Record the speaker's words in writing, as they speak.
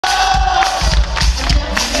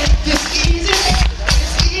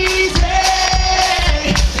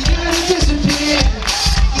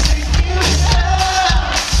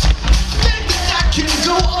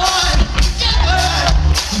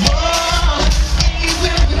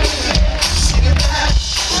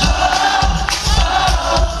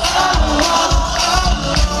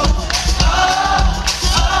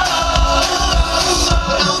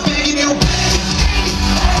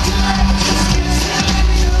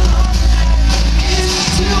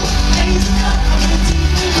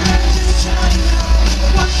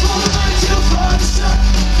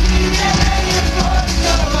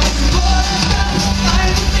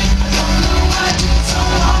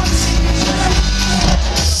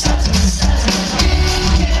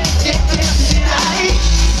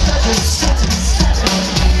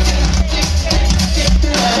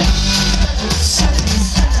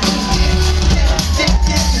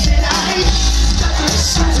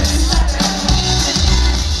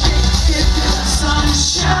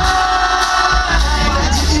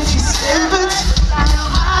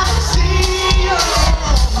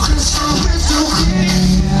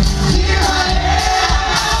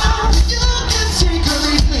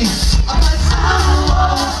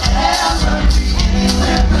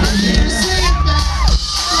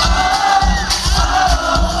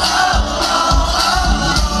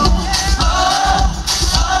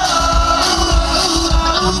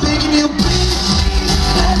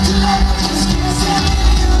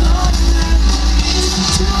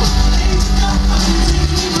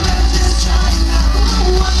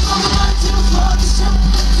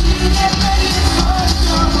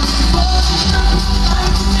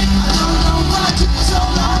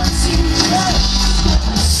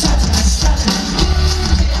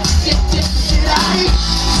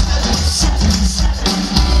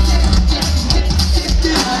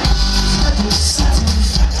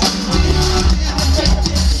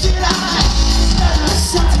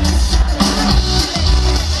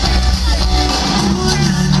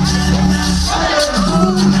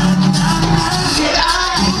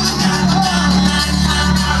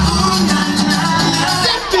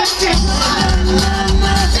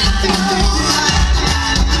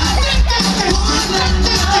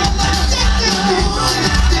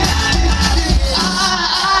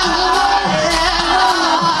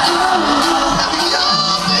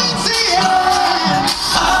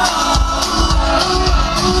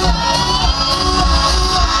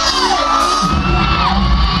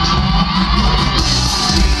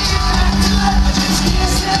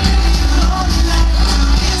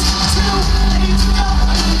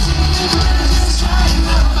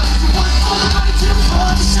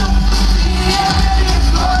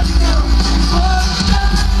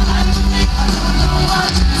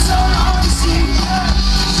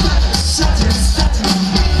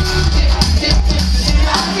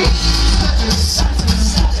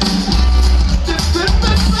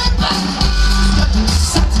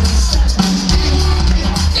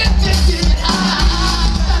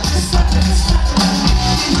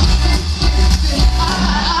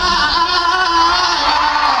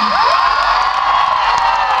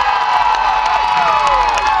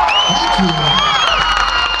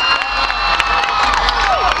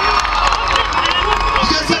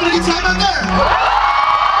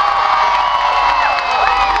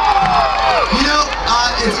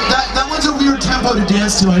tempo to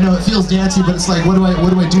dance to. I know it feels dancey, but it's like, what do I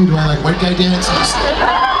do? Do I like white guy dance? I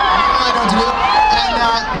really don't do it. And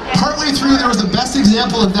partway through, there was the best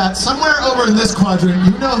example of that. Somewhere over in this quadrant,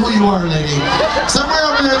 you know who you are, lady. Somewhere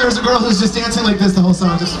over there, there's a girl who's just dancing like this the whole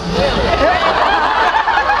song. Just.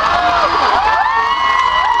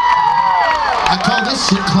 I call this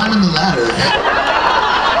shit climbing the ladder.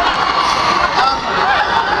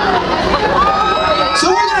 So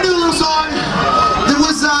we're gonna do a little song that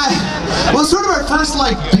was, well, sort of our first,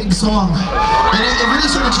 like, big song. And it really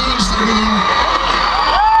sort of changed everything.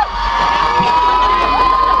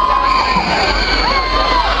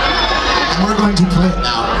 And we're going to play it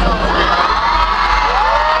now.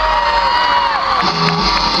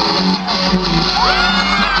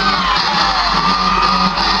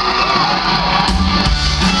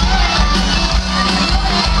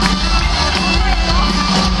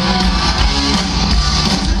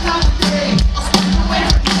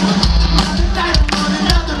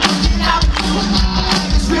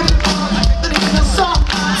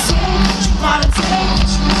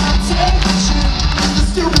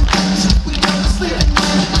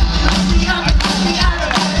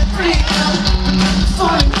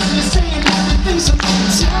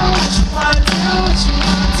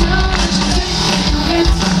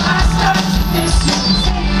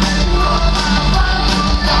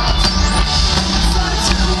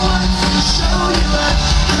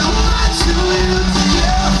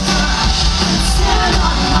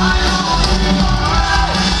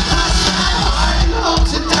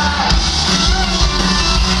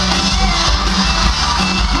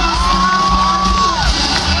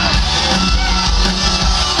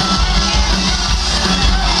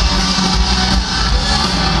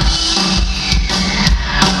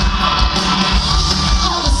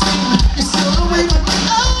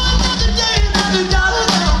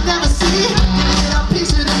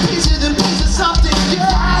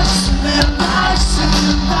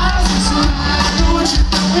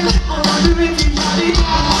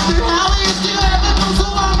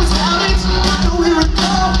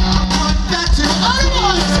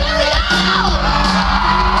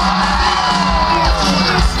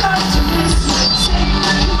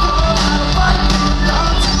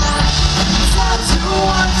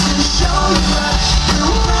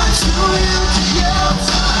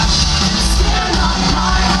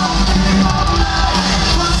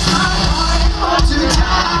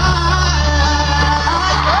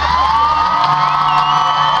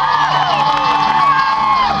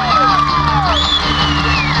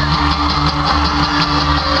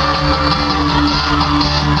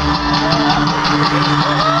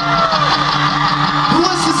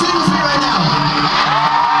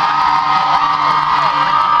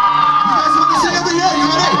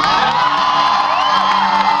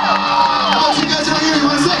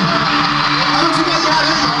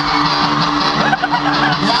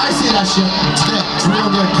 Shit. It's real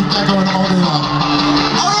good. Keep that going all day long.